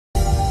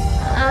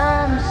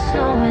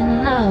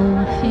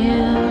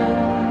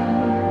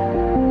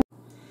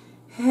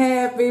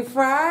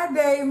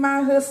Hey,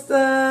 my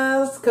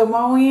hustlers, come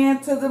on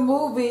into the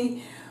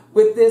movie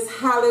with this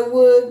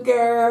Hollywood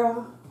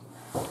girl.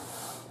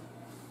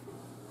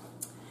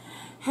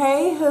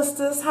 Hey,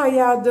 hustlers, how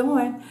y'all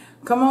doing?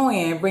 Come on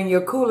in. Bring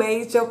your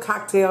Kool-Aid, your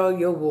cocktail,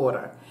 your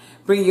water.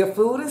 Bring your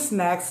food and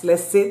snacks.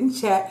 Let's sit and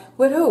chat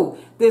with who?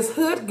 This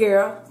hood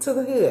girl to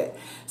the hood.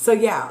 So,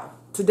 y'all,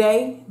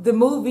 today the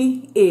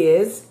movie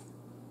is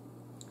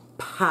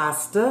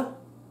Pasta,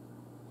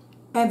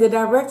 and the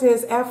director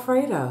is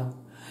Alfredo.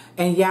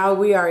 And y'all,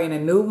 we are in a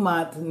new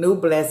month, new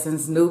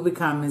blessings, new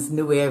becomings,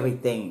 new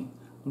everything.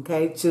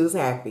 Okay, choose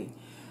happy.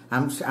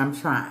 I'm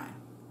trying,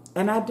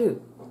 and I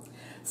do.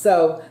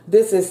 So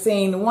this is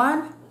scene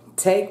 1,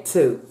 take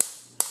 2.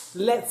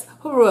 Let's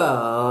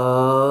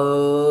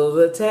roll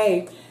the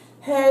tape.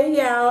 Hey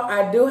y'all,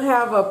 I do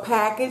have a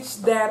package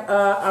that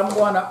I'm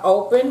going to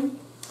open,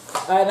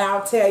 and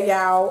I'll tell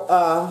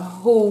y'all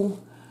who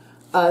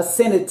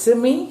sent it to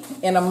me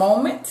in a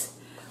moment.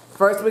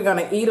 First, we're going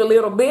to eat a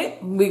little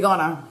bit.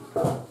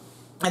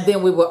 And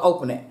then we will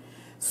open it.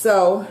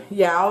 So,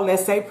 y'all,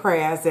 let's say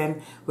prayers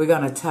and we're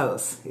going to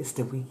toast. It's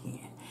the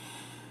weekend.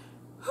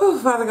 Whew,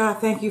 Father God,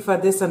 thank you for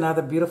this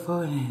another beautiful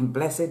and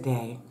blessed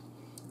day.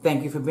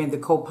 Thank you for being the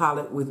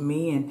co-pilot with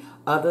me and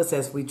others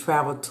as we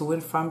travel to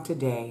and from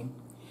today.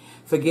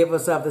 Forgive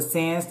us of the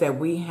sins that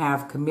we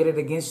have committed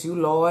against you,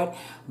 Lord,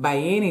 by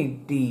any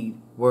deed,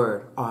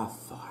 word, or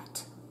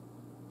thought.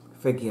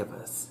 Forgive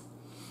us.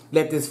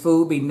 Let this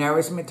food be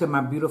nourishment to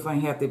my beautiful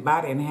and healthy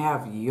body, and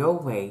have your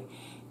way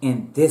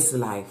in this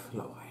life,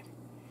 Lord.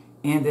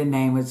 In the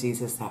name of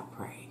Jesus, I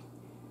pray.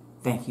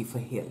 Thank you for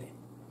healing.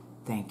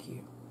 Thank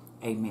you.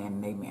 Amen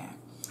and amen.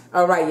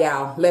 All right,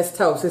 y'all. Let's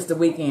toast. It's the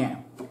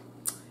weekend.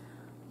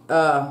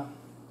 All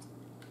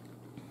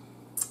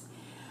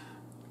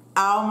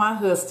my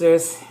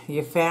hustlers,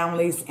 your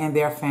families and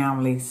their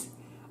families,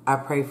 I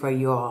pray for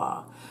you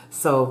all.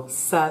 So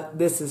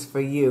this is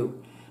for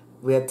you.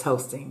 We're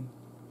toasting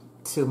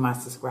to my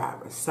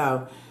subscribers.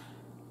 So,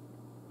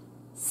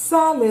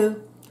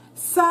 salud,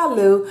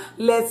 salud.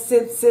 Let's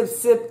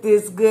sip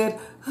this good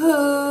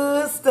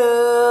hood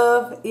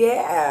stuff.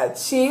 Yeah,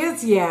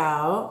 cheers,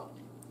 y'all.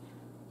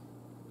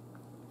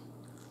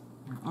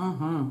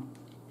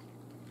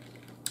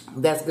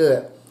 That's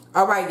good.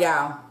 All right,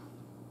 y'all.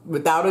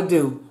 Without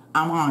ado,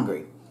 I'm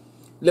hungry.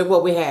 Look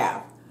what we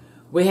have.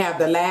 We have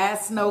the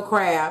last snow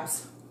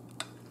crabs,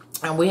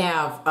 and we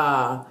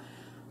have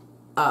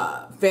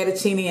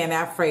fettuccine and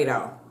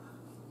Alfredo.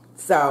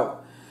 So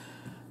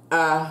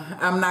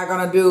I'm not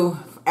gonna do,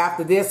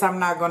 after this, I'm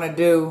not gonna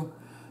do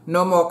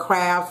no more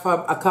crabs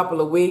for a couple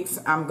of weeks.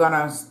 I'm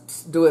gonna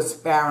do it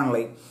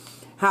sparingly.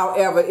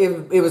 However,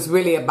 it was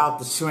really about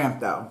the shrimp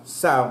though.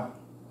 So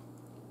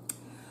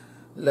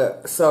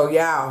look, so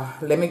y'all,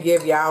 let me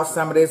give y'all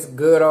some of this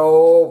good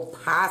old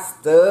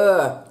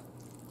pasta.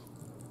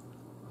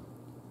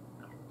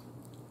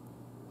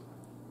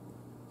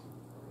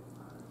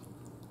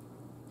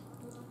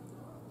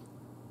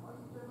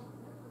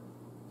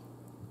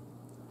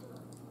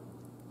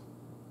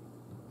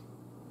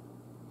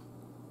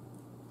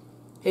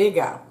 Here you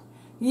go.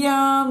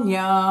 Yum,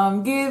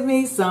 yum, give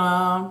me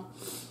some.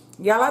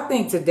 Y'all, I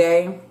think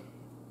today,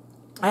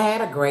 I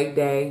had a great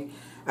day.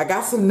 I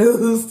got some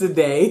news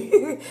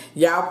today.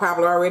 Y'all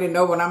probably already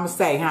know what I'm going to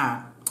say,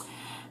 huh?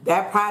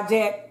 That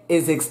project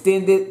is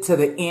extended to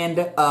the end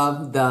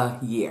of the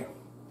year.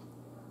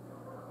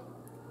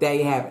 There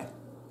you have it.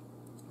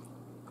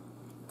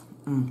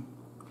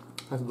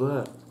 That's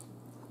good.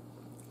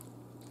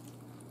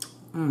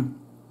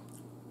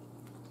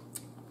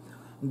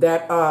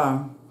 That,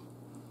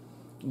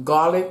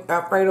 garlic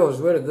Alfredo is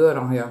really good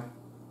on here.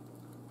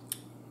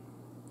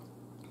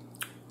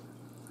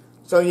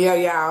 So yeah,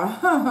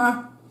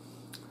 y'all.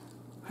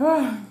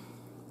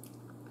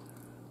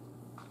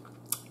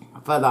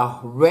 For the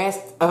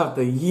rest of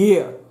the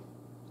year.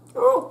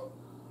 Ooh.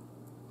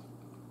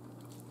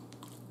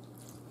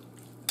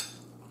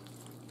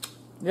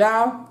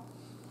 Y'all,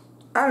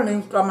 I didn't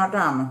even start my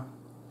timer.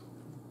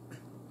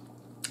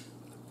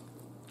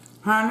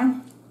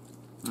 Honey?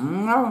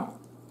 No.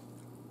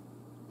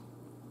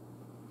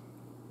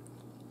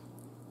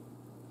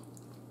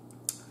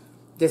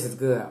 This is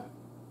good.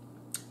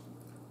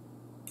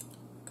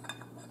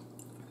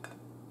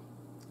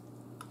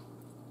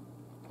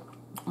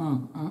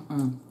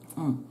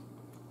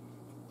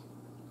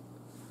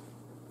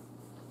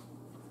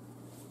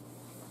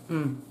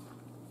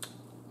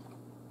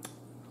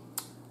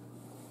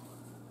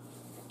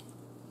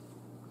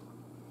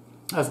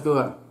 That's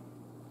good.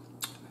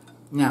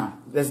 Now,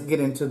 let's get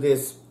into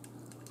this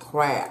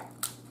crab.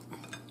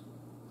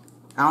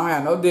 I don't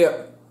have no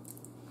dip,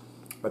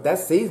 but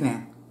that's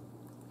seasoning.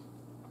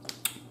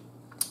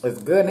 It's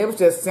good, and it was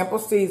just simple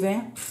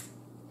seasoning.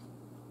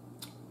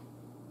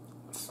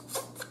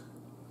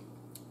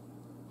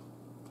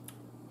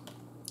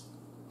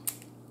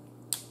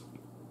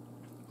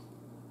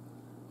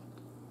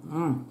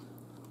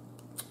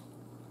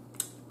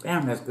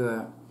 Damn, that's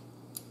good.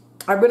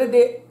 I really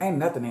did. Ain't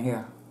nothing in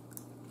here.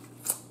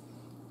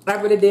 I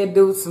really did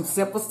do some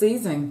simple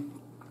seasoning.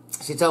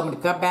 She told me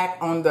to cut back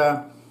on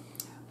the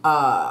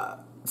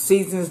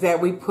seasons that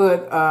we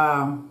put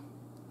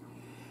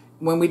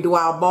when we do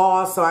our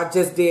balls. So I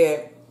just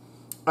did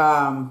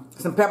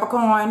some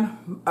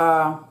peppercorn,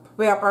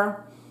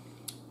 pepper,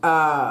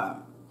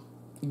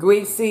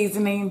 Greek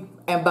seasoning,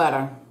 and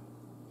butter.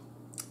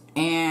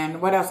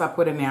 And what else I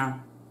put in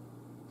there?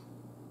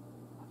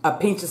 A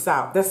pinch of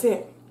salt. That's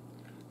it.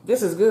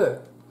 This is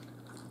good.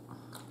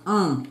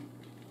 And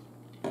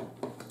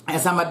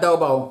some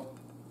adobo.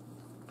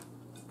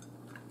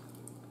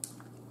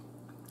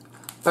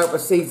 Purple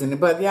seasoning.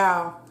 But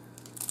y'all,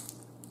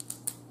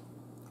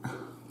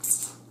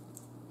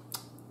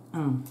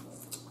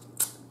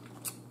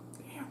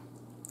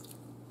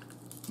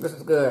 this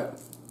is good.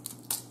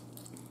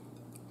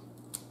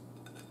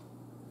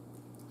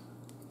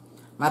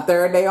 My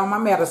third day on my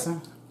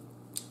medicine.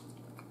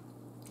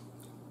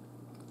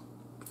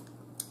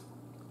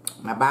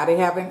 My body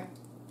haven't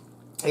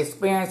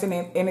experienced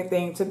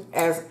anything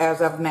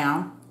as of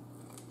now.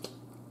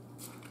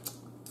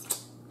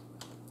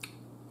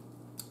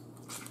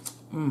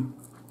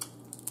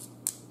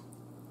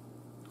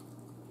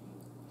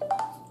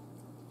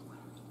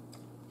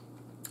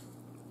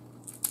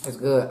 It's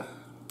good.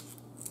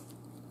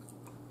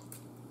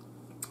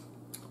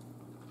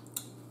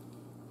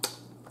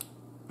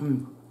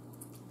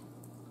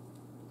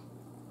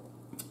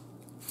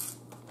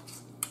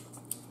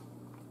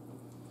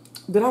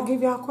 Did I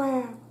give y'all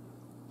crab?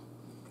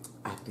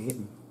 I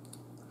didn't.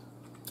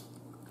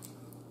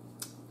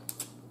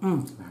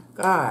 My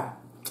God.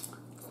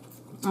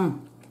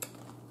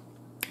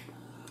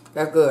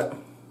 That's good.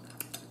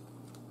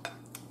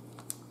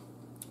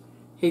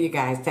 Here, you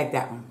guys, take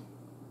that one.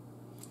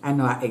 I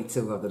know I ate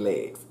 2 of the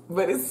legs,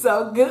 but it's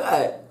so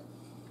good.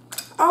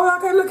 Oh,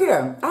 okay, look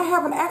here. I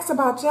haven't asked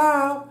about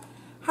y'all.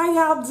 How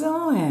y'all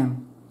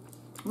doing?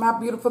 My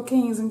beautiful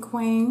kings and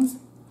queens.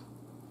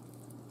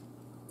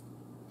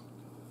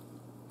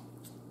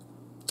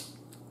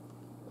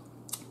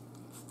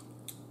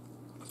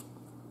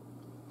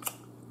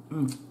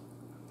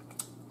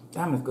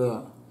 That is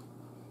good.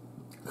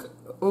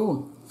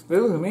 Ooh,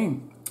 excuse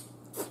me.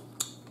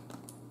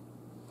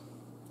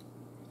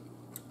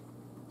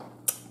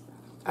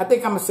 I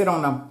think I'm gonna sit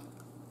on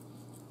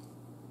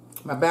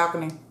my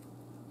balcony,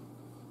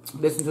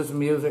 listen to some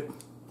music.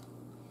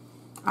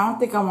 I don't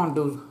think I want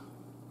to do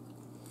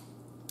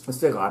a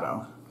cigar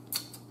though.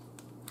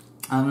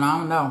 I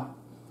don't know.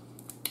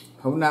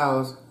 Who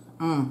knows?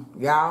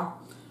 Y'all,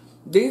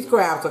 these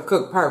crabs are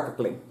cooked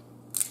perfectly.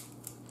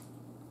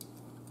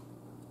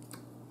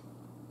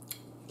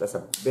 That's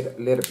a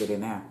little bit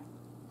in there.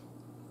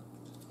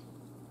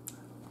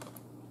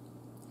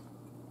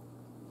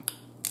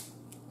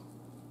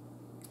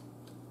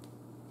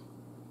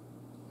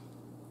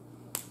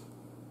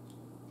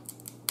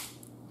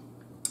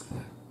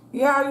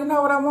 Yeah, you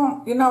know what I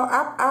want? You know,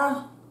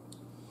 I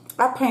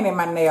painted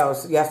my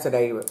nails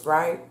yesterday,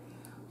 right?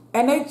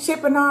 And they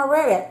chipping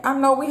already. I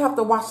know we have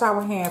to wash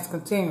our hands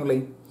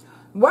continually.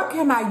 What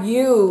can I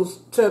use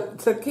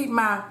to keep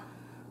my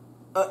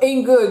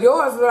eating good?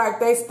 Yours look like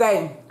they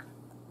stay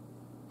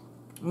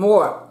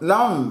more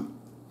long.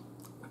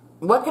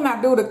 What can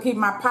I do to keep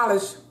my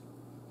polish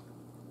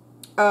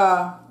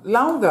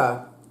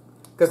longer?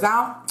 Because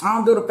I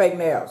don't do the fake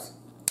nails.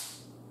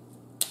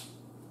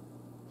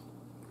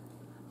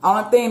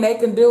 Only thing they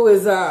can do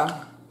is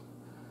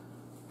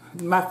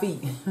my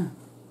feet.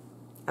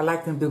 I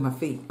like them to do my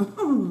feet.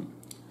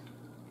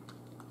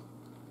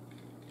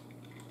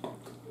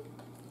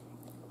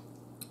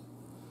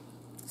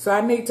 So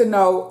I need to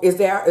know, is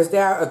there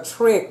a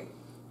trick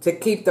to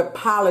keep the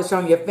polish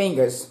on your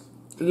fingers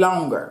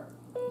longer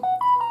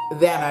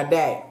than a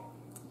day?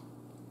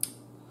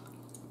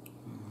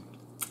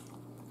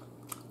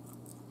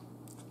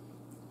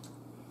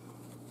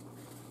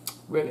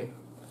 Really?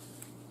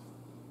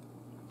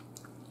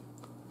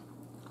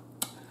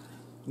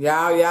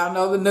 Y'all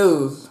know the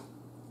news.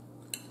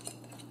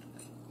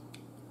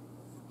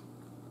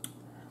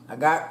 I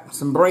got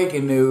some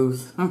breaking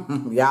news.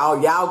 y'all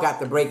got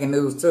the breaking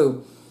news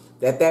too.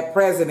 That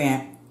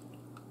president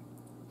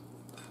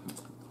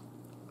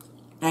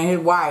and his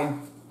wife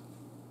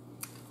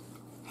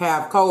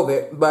have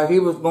COVID, but he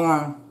was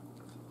going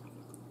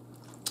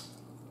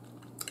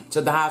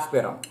to the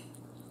hospital.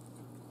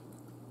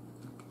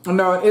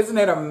 No, isn't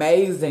it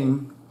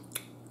amazing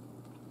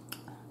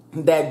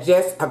that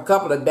just a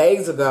couple of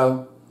days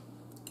ago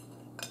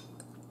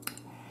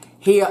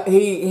he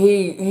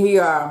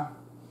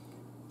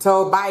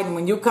told Biden,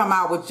 when you come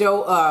out with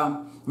your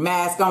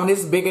mask on,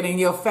 it's bigger than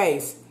your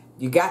face.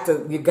 You got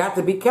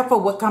to be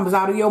careful what comes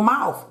out of your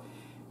mouth.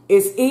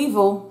 It's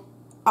evil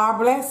or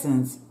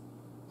blessings.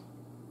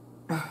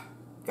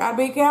 Gotta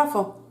be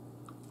careful.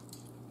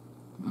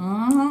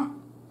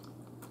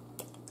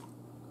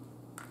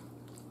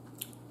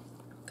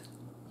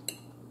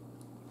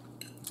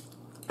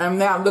 And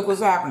now look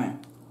what's happening.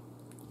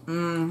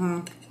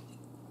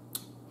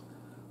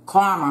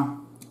 Karma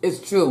is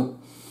true.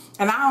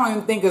 And I don't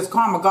even think it's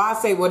karma. God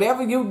say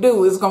whatever you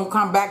do is going to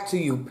come back to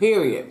you,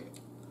 period.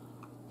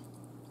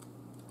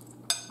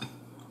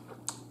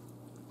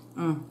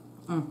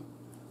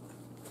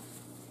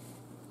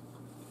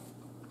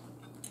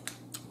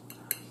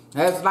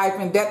 There's life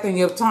and death in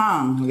your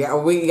tongue. Yeah,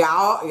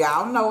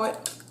 y'all know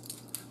it.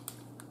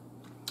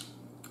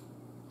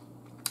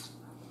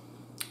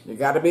 You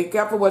got to be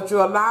careful what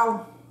you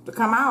allow to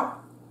come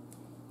out.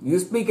 You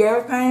speak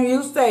everything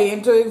you say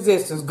into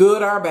existence,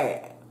 good or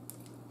bad.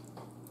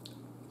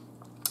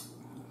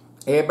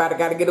 Everybody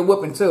got to get a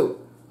whooping too.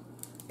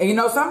 And you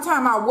know,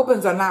 sometimes our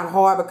whoopings are not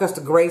hard because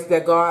the grace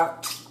that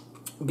God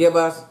give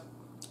us.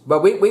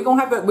 But we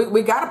gonna have to,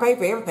 we got to pay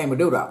for everything we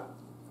do though.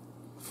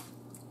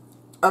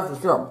 That's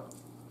for sure.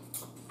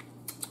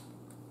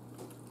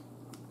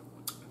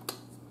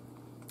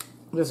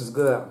 This is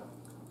good.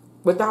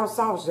 Without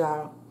sauce,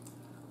 y'all.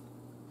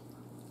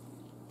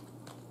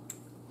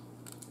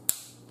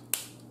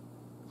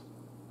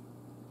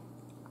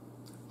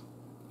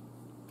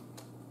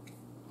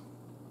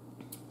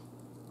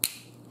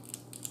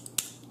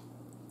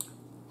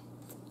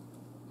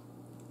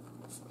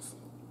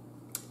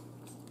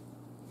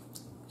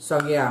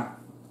 So yeah,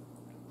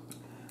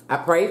 I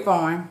prayed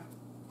for him.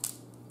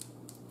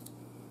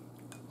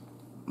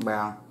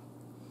 Well,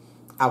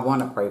 I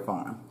want to pray for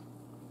him,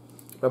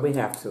 but we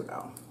have to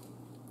though.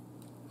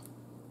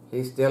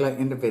 He's still an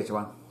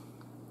individual.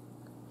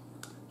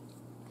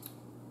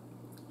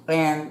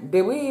 And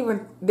did we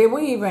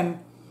even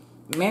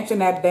mention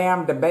that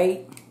damn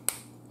debate?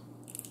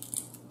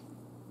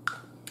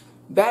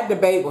 That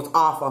debate was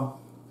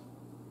awful.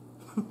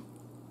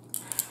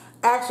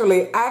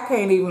 Actually, I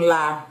can't even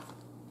lie.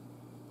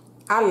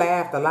 I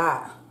laughed a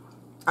lot.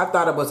 I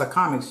thought it was a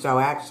comic show,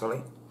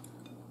 actually.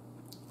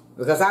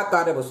 Because I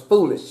thought it was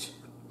foolish.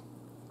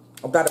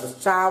 I thought it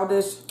was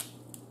childish.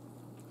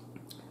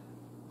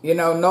 You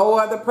know, no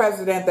other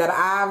president that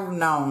I've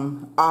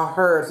known or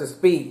heard to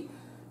speak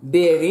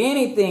did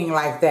anything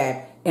like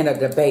that in a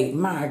debate.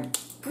 My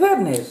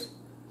goodness.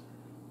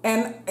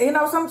 And, you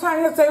know,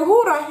 sometimes you say,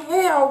 who the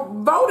hell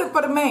voted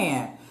for the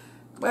man?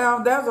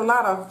 Well, there's a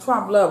lot of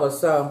Trump lovers,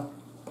 so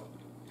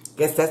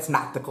guess that's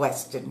not the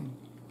question.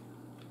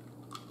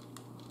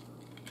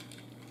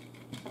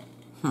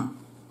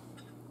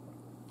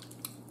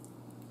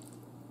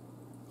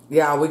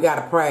 Y'all, we got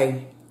to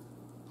pray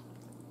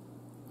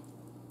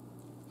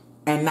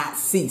and not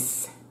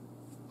cease.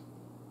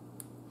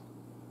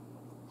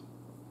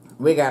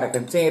 We got to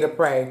continue to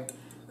pray.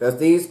 Because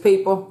these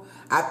people,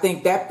 I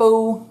think that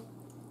fool,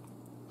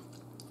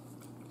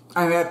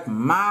 and that's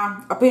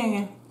my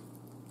opinion,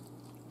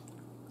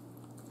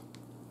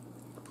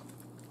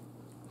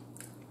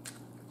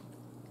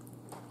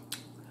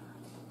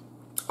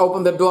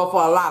 opened the door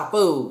for a lot of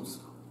fools.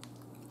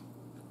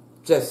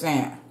 Just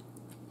saying.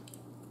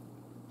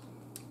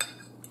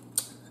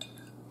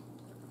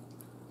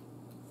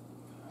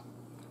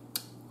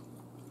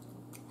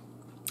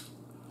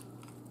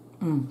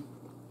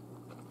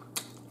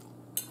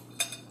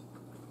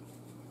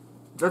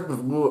 This was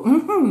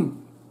good.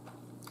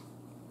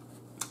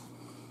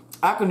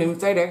 I couldn't even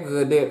say that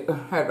good. That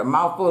had a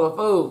mouthful of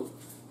food.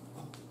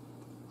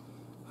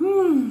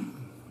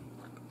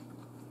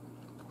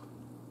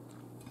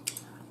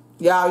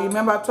 Y'all, you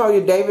remember I told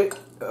you David,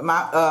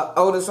 my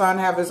oldest son,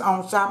 have his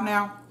own shop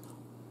now?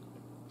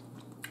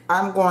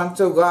 I'm going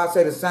to, God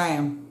say the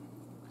same.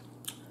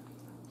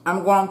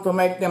 I'm going to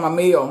make them a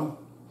meal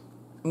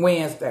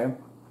Wednesday.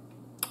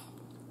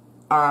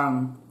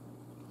 A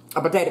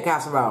potato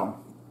casserole.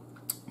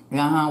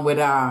 With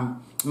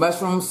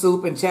mushroom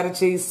soup and cheddar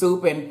cheese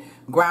soup and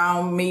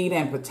ground meat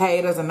and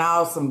potatoes and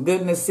all some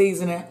goodness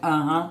seasoning.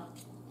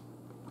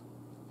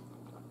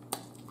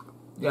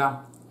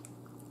 Yeah.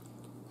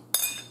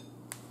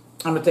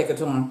 I'm going to take it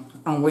to him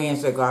on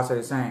Wednesday, God said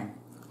the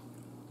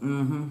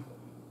same.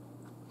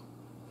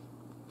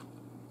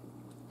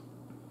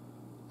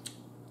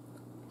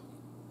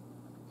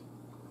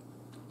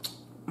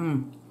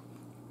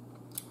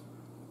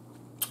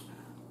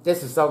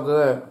 This is so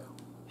good.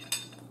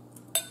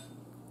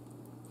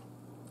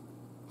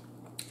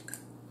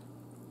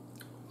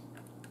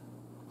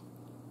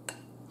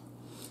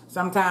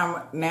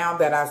 Sometime now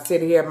that I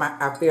sit here,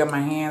 I feel my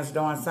hands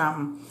doing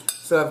something.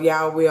 So if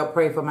y'all will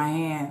pray for my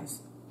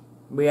hands.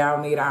 We all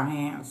need our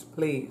hands,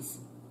 please.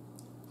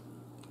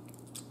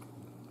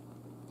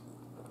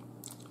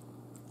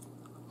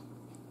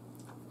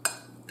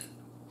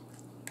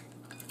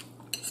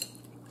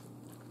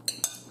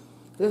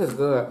 This is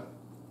good.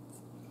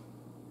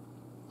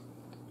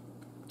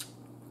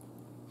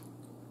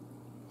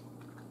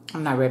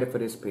 I'm not ready for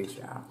this piece,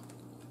 y'all.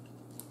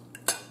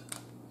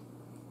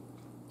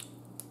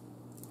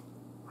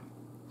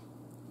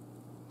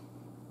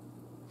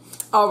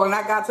 Oh, when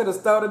I got to the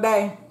store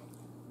today,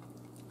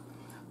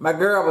 my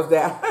girl was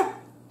there.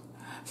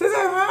 She said,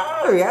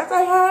 hey. I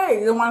said,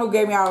 hey. The one who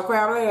gave me all the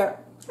crab leg.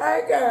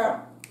 Hey,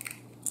 girl.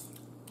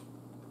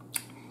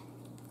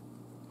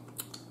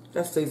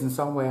 That's seasoned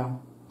so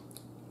well.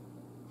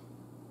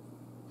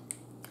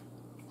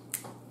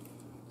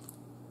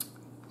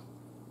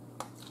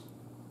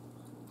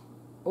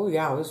 Oh,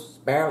 y'all, there's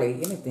barely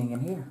anything in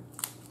here.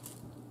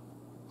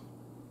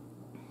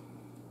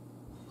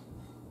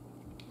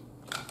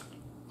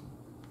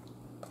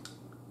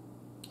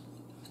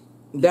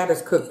 That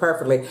is cooked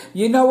perfectly.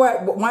 You know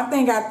what? One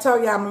thing I tell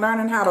you, I'm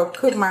learning how to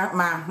cook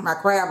my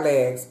crab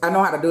legs. I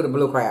know how to do the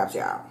blue crabs,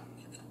 y'all.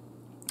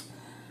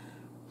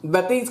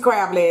 But these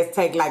crab legs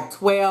take like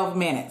 12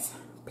 minutes,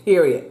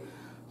 period.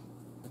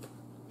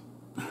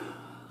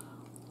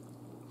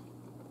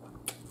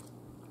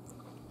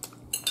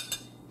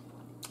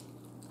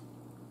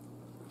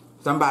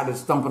 Somebody's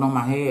stomping on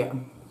my head.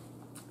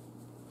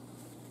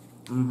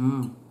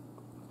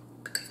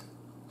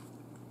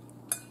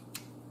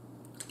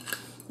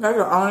 That's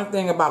the only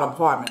thing about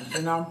apartments,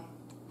 you know?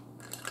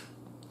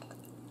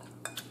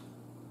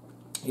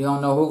 You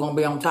don't know who's going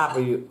to be on top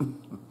of you.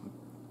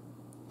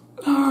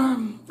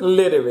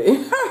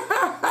 Literally.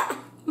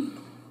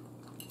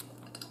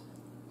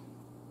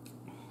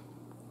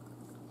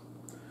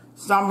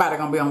 Somebody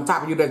going to be on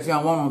top of you that you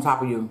don't want on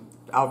top of you.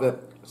 Out there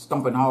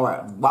stomping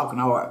hard, walking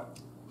hard.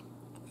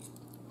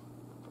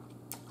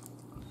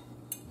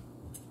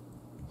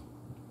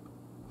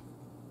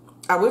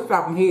 I wish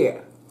I can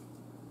hear.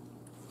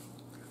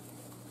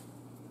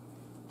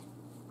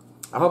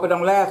 I hope it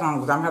don't last long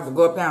because I'm going to have to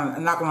go up there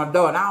and knock on the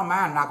door. And I don't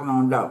mind knocking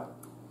on the door.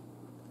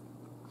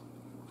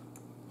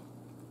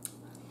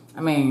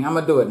 I mean, I'm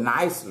going to do it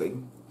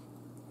nicely.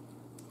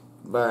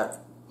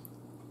 But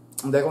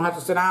they're going to have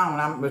to sit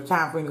down when it's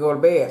time for me to go to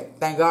bed.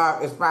 Thank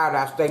God it's Friday.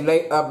 I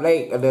stay up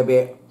late a little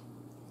bit.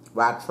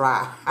 Well, I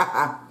try.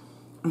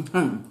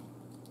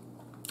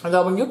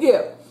 So when you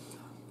get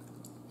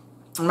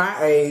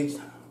my age,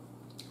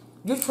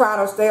 you try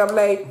to stay up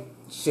late,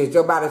 shit,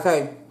 your body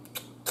say,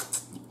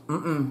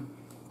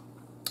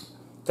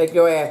 take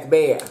your ass to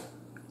bed.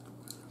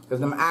 Because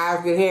them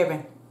eyes get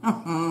heavy.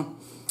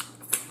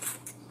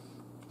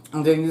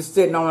 And then you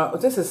sitting on,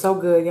 this is so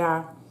good,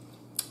 y'all.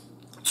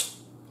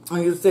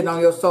 And you sitting on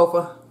your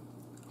sofa,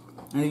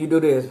 and you do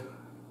this.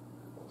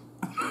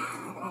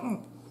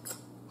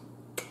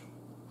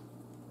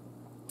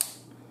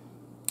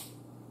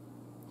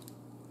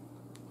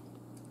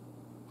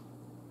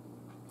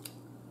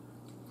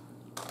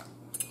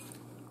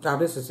 Oh,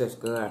 this is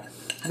just good.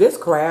 This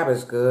crab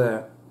is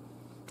good.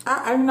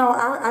 I know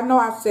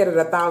I've said it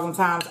 1,000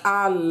 times.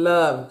 I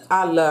love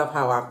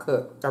how I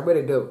cook. I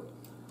really do.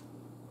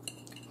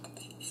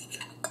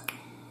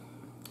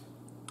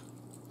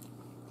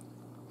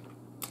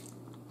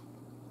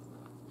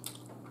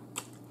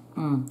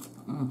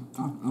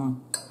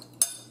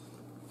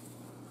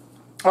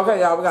 Okay,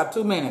 y'all, we got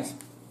 2 minutes.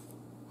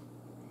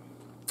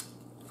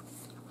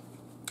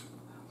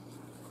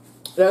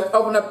 Let's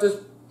open up this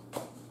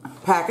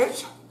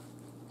package.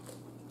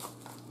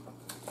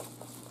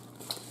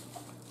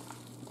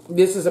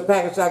 This is a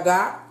package I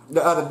got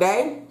the other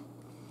day.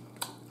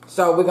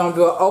 So we're going to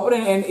do an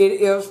opening, and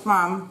it is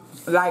from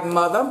Like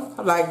Mother,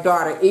 Like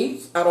Daughter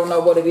Eats. I don't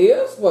know what it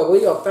is, but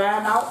we're going to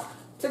find out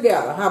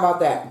together. How about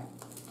that?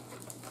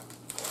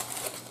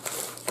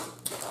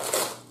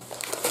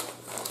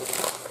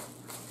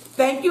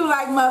 Thank you,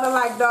 Like Mother,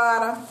 Like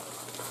Daughter.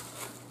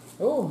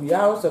 Oh,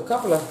 y'all, it's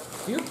a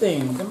few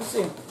things. Let me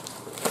see.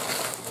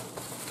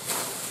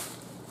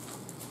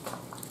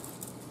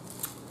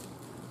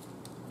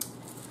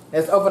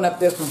 Let's open up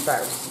this one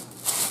first.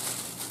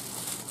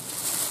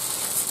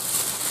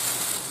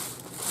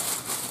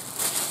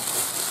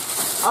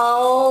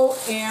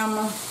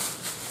 O-M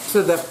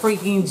to the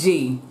freaking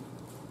G.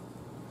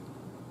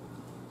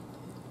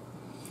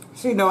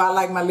 She know I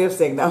like my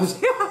lipstick, don't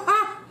she?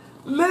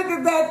 Look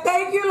at that.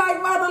 Thank you,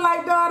 Like Mother,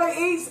 Like Daughter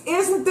Eats.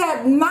 Isn't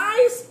that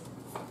nice?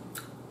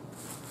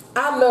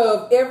 I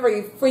love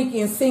every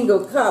freaking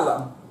single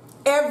color.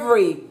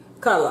 Every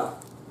color.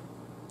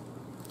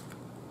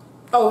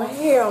 Oh,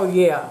 hell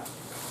yeah.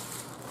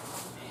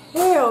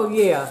 Hell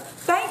yeah.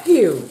 Thank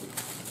you.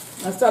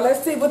 And so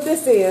let's see what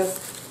this is.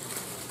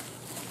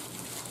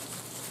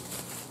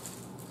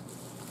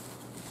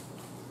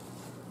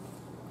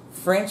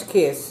 French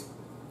kiss.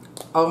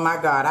 Oh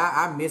my God,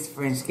 I miss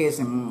French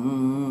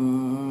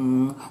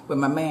kissing with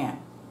my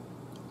man.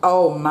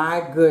 Oh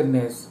my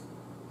goodness.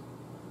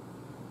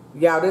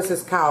 Y'all, this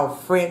is called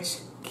French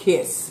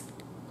kiss.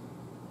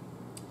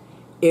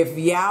 If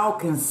y'all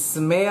can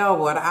smell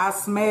what I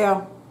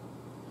smell,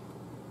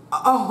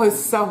 oh, it's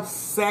so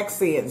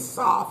sexy and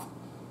soft.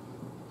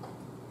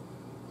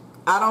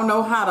 I don't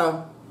know how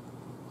to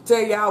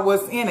tell y'all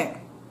what's in it,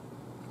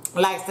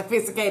 like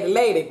Sophisticated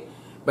Lady,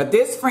 but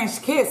this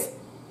French kiss,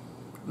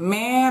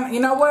 man, you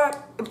know what?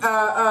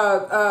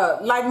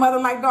 Like Mother,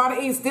 Like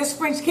Daughter Eats, this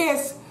French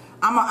kiss,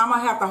 I'm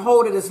gonna have to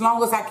hold it as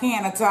long as I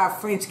can until I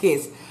French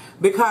kiss.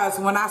 Because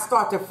when I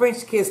start to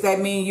French kiss, that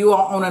means you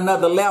are on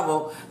another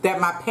level that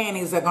my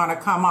panties are going to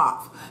come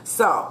off.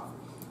 So,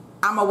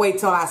 I'm going to wait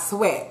till I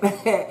sweat.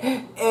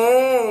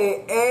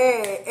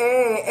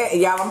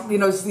 Y'all, you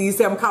know, you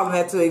see I'm calling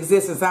that to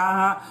existence.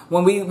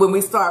 When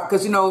we start,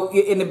 because, you know,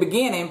 in the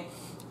beginning,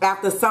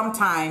 after some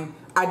time,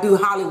 I do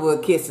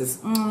Hollywood kisses.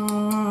 I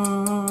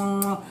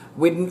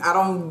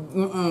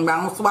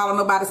don't swallow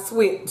nobody's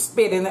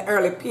spit in the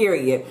early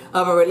period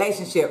of a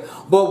relationship.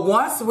 But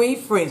once we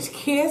French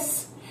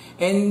kiss,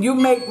 and you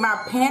make my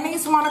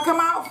panties want to come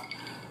off,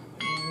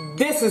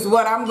 this is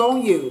what I'm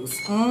going to use.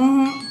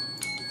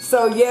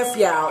 So yes,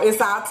 y'all,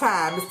 it's our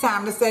time. It's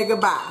time to say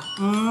goodbye.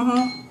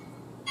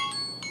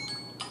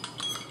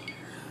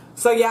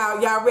 So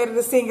y'all ready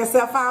to sing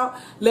yourself out?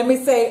 Let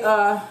me say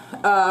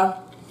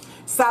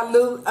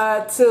salute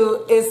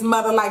to its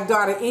mother like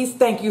daughter East.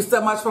 Thank you so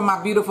much for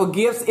my beautiful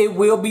gifts. It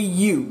will be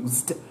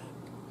used.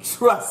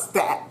 Trust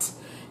that.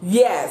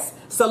 Yes.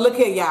 So look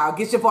here, y'all.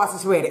 Get your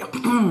voices ready.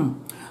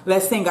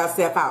 Let's sing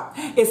ourselves out.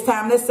 It's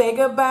time to say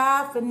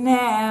goodbye for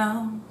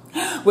now.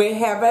 We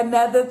have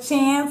another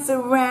chance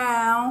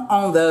around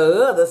on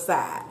the other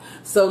side.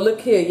 So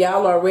look here,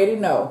 y'all already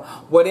know.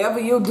 Whatever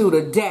you do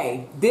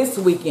today, this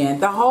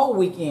weekend, the whole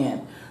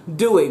weekend,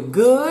 do it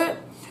good,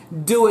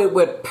 do it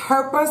with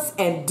purpose,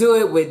 and do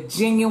it with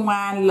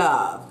genuine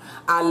love.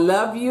 I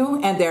love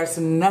you, and there's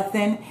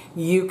nothing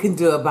you can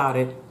do about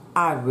it.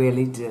 I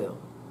really do.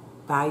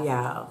 Bye,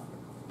 y'all.